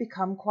really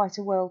become quite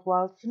a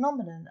worldwide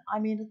phenomenon. I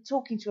mean,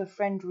 talking to a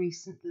friend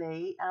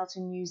recently out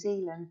in New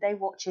Zealand, they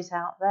watch it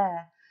out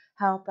there.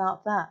 How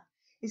about that?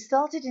 It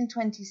started in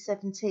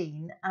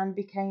 2017 and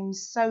became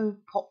so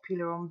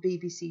popular on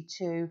BBC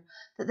Two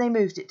that they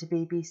moved it to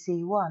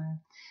BBC One.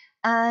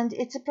 And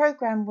it's a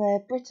programme where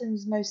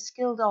Britain's most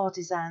skilled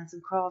artisans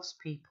and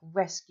craftspeople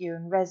rescue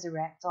and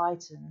resurrect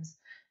items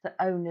that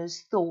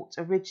owners thought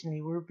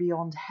originally were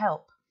beyond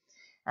help.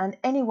 And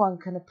anyone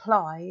can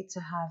apply to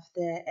have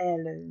their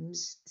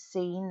heirlooms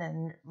seen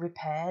and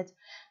repaired,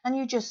 and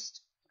you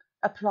just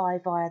apply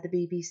via the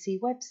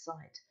BBC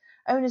website.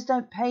 Owners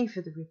don't pay for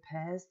the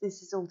repairs.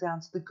 This is all down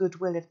to the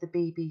goodwill of the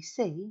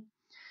BBC.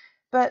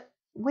 But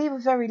we were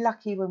very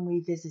lucky when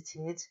we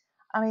visited.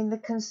 I mean, the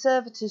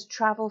conservators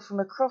travel from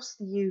across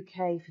the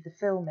UK for the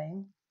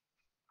filming.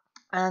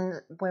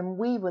 And when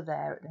we were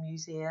there at the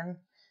museum,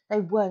 they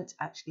weren't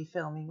actually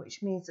filming,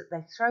 which means that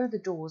they throw the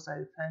doors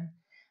open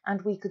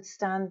and we could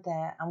stand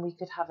there and we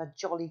could have a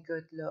jolly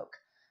good look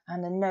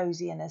and a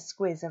nosy and a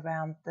squiz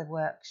around the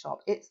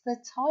workshop. It's the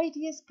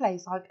tidiest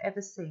place I've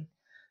ever seen.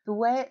 The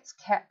way it's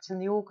kept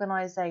and the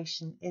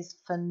organisation is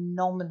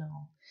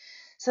phenomenal.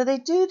 So they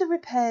do the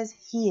repairs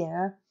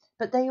here,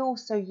 but they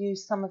also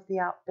use some of the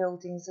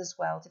outbuildings as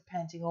well,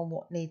 depending on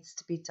what needs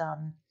to be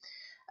done.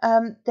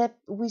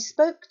 We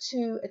spoke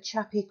to a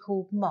chappie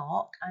called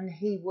Mark, and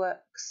he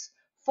works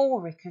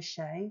for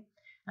Ricochet,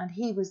 and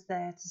he was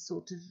there to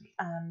sort of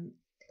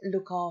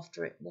look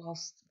after it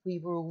whilst we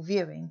were all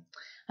viewing.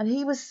 And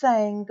he was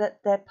saying that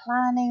they're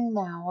planning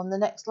now on the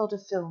next lot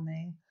of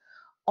filming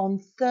on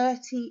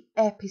 30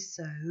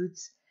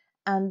 episodes,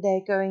 and they're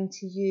going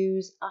to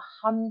use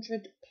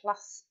 100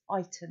 plus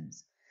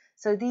items.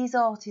 So these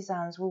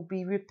artisans will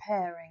be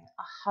repairing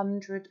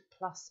 100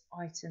 plus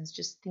items.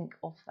 Just think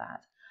of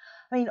that.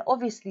 I mean,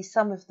 obviously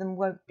some of them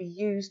won't be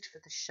used for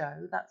the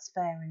show. That's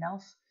fair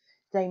enough.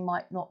 They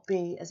might not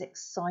be as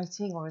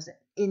exciting or as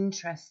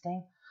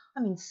interesting. I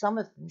mean, some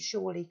of them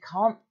surely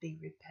can't be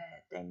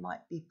repaired. They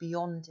might be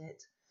beyond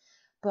it.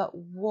 But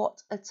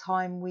what a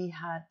time we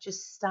had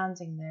just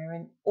standing there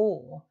in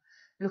awe,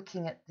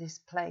 looking at this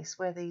place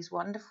where these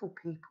wonderful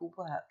people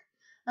work.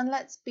 And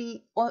let's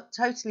be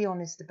totally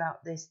honest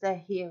about this.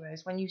 They're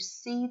heroes. When you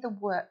see the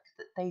work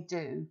that they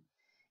do,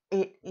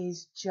 it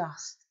is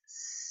just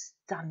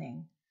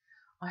stunning.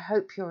 I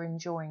hope you're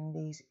enjoying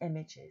these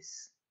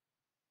images.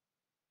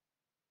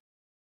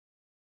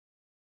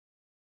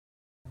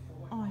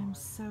 I am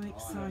so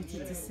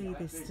excited to see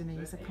this,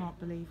 Denise. I can't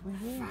believe we're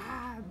here.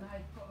 Fab!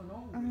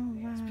 Oh,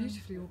 wow. It's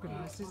beautifully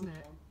organised, isn't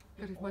it?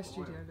 God, if my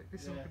studio looked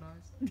this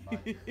organised.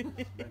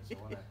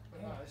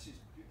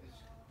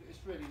 It's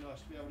really nice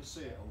to be able to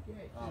see it all.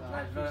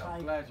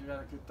 I'm glad you had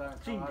a good day.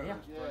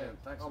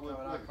 Thanks for coming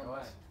out,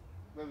 guys.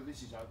 Whether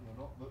this is open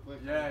or not, but we're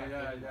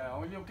Yeah. I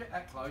mean, you'll get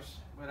that close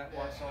where that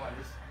white side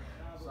is.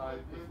 So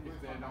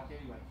if they're not,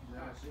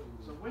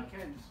 so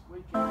weekends.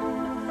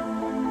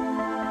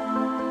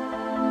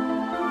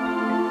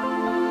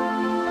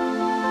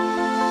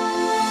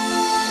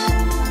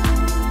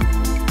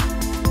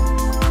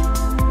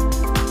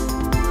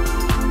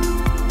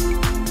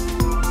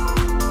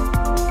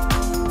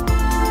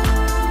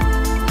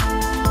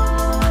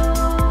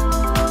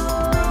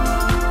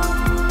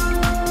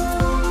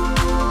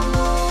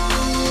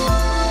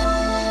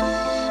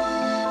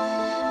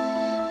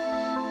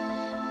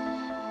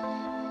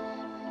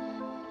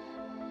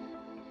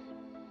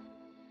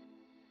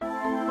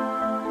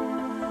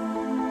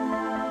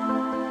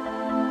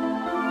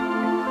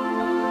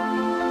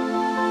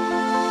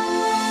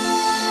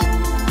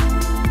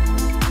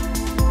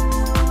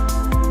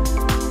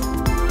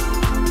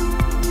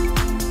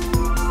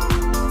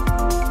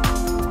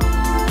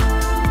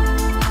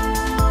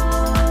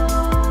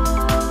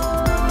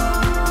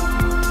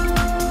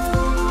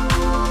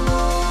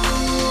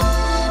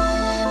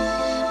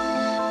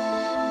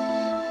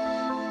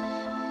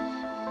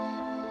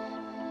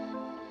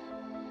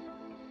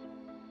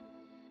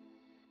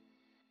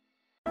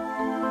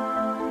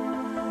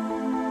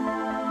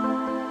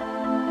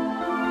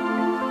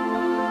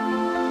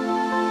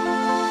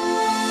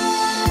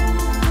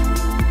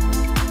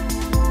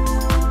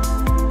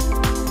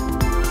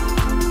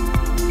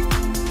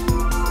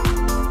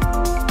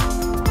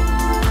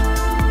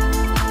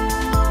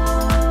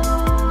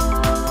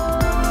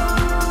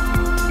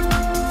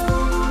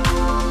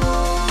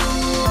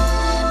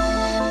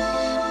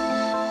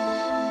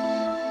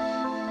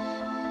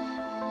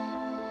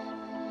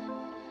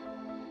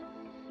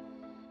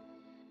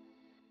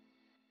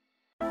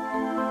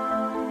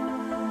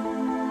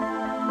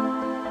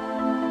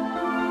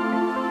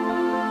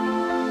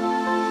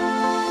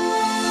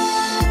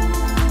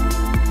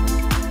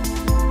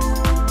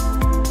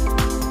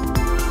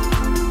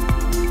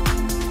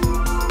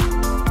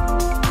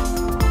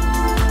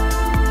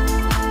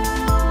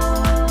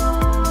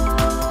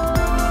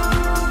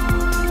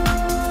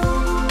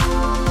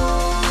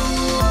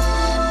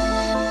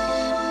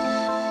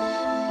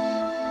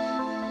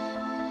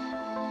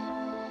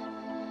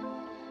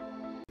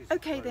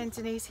 again,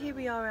 Denise. Here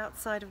we are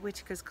outside of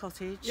Whitaker's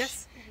cottage.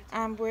 Yes.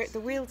 And we're at the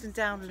Weald and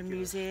Downland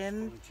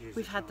Museum.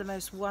 We've had the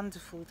most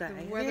wonderful day.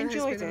 The We weather has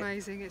enjoyed been it.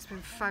 amazing. It's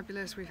been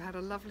fabulous. We've had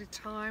a lovely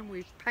time.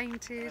 We've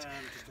painted.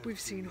 We've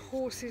seen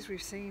horses.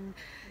 We've seen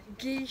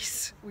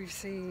geese. We've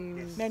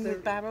seen Men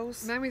with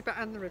barrels.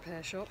 and the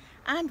repair shop.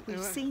 And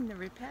we've seen the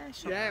repair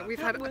shop. Yeah, we've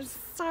that had. was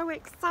so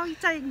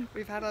exciting.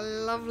 We've had a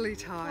lovely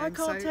time. I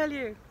can't tell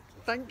you.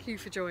 Thank you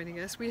for joining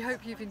us. We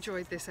hope you've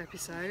enjoyed this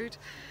episode.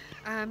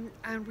 And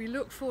we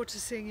look forward to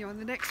seeing you on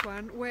the next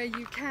one, where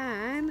you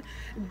can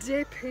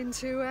dip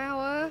into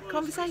our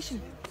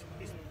Conversation.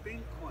 It's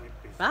been quite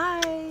busy.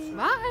 Bye.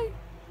 Bye.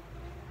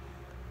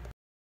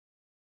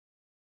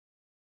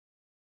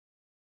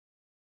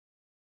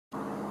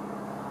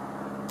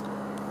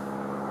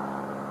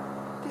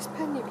 This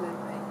pen you've lent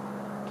me,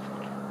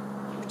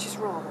 which is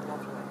rather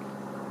lovely,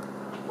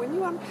 when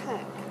you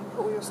unpack and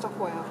put all your stuff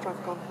away after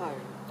I've gone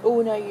home,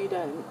 Oh, no, you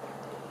don't.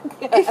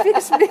 if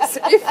it's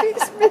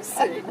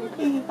missing,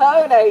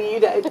 Oh, no, you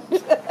don't.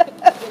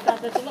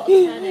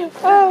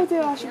 Oh,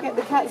 dear, I should get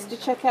the cats to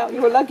check out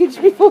your luggage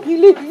before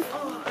you leave.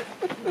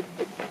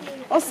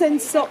 I'll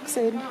send socks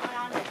in.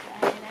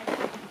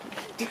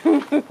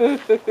 for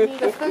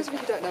those of you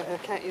who don't know, her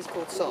cat is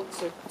called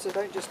Socks, so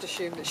don't just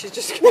assume that she's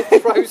just going to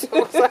throw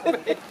socks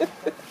at me.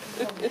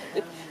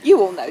 You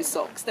all know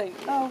Socks, don't you?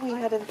 Oh, we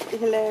had a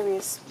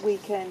hilarious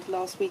weekend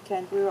last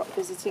weekend. We were up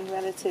visiting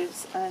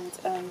relatives and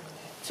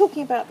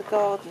talking about the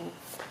garden.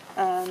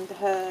 And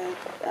her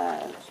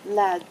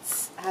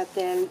lads had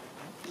their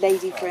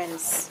lady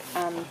friends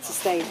to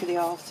stay for the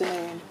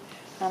afternoon.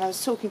 And I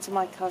was talking to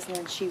my cousin,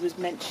 and she was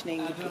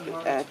mentioning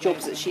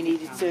jobs that she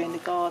needed to do in the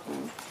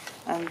garden,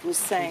 and was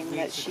saying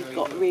that she'd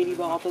got a really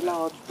rather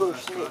large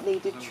bush and it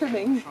needed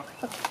trimming.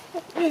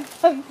 and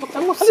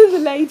one of the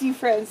lady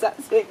friends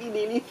absolutely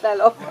nearly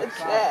fell off her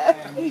chair.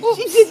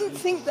 She didn't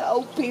think that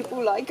old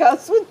people like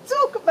us would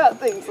talk about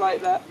things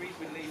like that.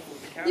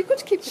 You've got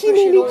to keep the She bush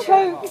in nearly order.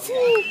 choked.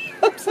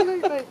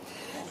 Absolutely.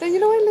 Now, you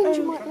know, I lend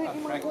you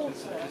my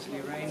horse.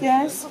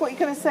 Yes, what are you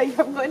going to say? You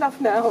haven't got enough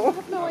now? I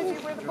have no idea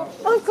where the bottle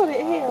is. I've got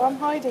it here, I'm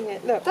hiding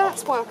it, look.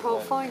 That's why I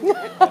can't find it.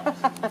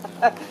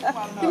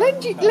 You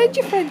lend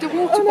your friend a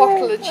water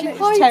bottle and she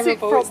hides terrible,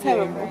 it it's from you.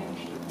 terrible.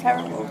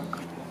 Terrible.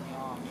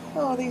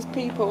 Oh, these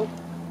people.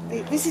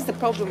 This is the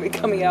problem with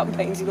coming out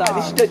painting like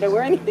this. You don't know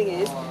where anything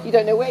is. You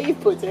don't know where you've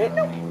put it.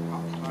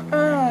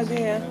 Oh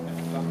dear.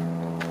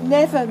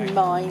 Never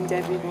mind,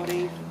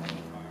 everybody.